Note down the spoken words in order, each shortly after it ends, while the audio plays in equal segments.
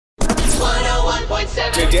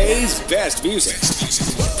101.7. Today's best music.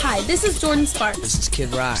 Hi, this is Jordan Sparks. This is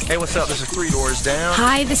Kid Rock. Hey, what's up? This is Three Doors Down.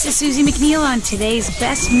 Hi, this is Susie McNeil on today's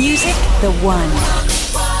best music, The One.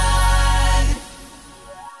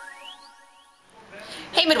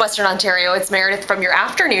 Hey Midwestern Ontario, it's Meredith from your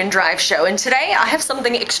afternoon drive show, and today I have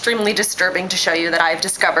something extremely disturbing to show you that I've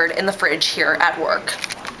discovered in the fridge here at work.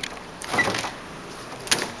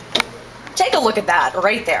 Take a look at that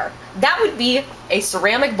right there. That would be a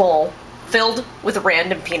ceramic bowl filled with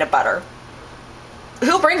random peanut butter.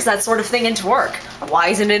 Who brings that sort of thing into work? Why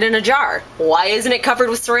isn't it in a jar? Why isn't it covered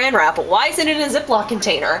with saran wrap? Why isn't it in a Ziploc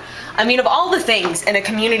container? I mean, of all the things in a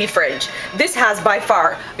community fridge, this has by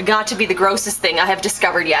far got to be the grossest thing I have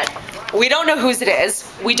discovered yet. We don't know whose it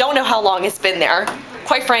is. We don't know how long it's been there.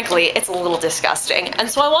 Quite frankly, it's a little disgusting. And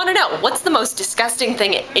so I want to know, what's the most disgusting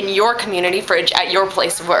thing in your community fridge at your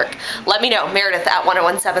place of work? Let me know, Meredith at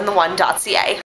 1017theone.ca.